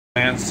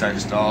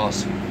sex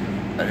dolls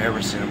I'd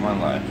ever seen in my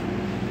life.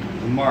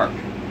 The Mark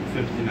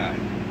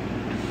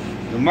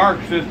 59. The Mark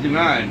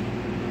 59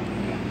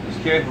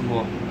 is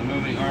capable of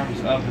moving arms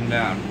up and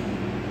down.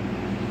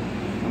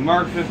 The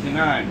Mark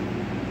 59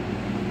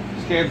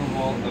 is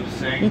capable of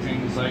saying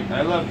things like,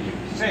 I love you.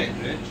 Say it,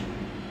 bitch.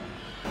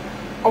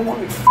 I want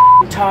to be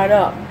f***ing tied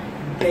up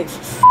and beg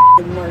for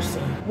f***ing mercy.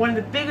 One of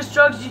the biggest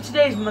drugs you do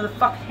today is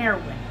motherfucking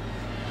heroin.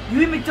 You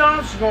eat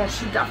McDonald's, you're gonna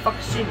shoot that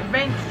fucking shit in your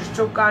veins because you're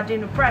so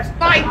goddamn depressed.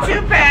 Like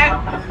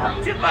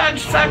Tupac! Tupac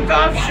sucked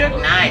off Suge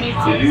Knight.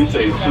 Did you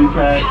say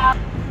Tupac?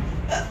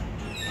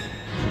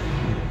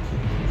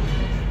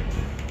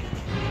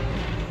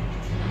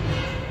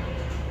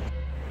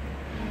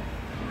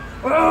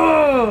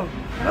 Oh!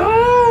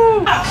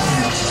 Oh!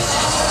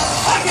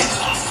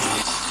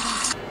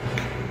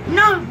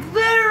 No,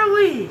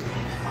 literally!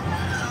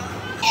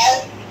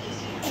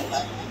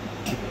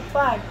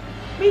 Flag.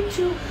 Me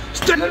too.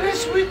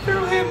 Nicholas, we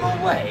threw him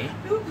away.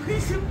 No,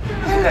 please.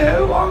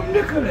 Hello, I'm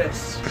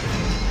Nicholas.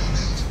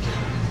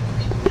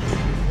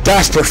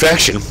 That's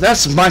perfection.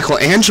 That's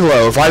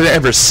Michelangelo if I've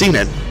ever seen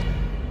it.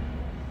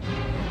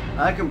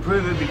 I can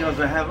prove it because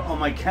I have it on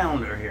my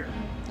calendar here.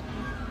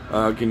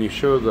 Can you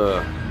show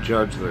the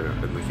judge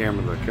in the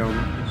camera the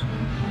calendar?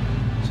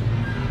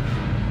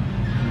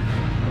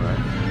 Alright.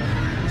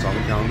 It's on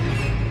the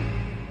calendar.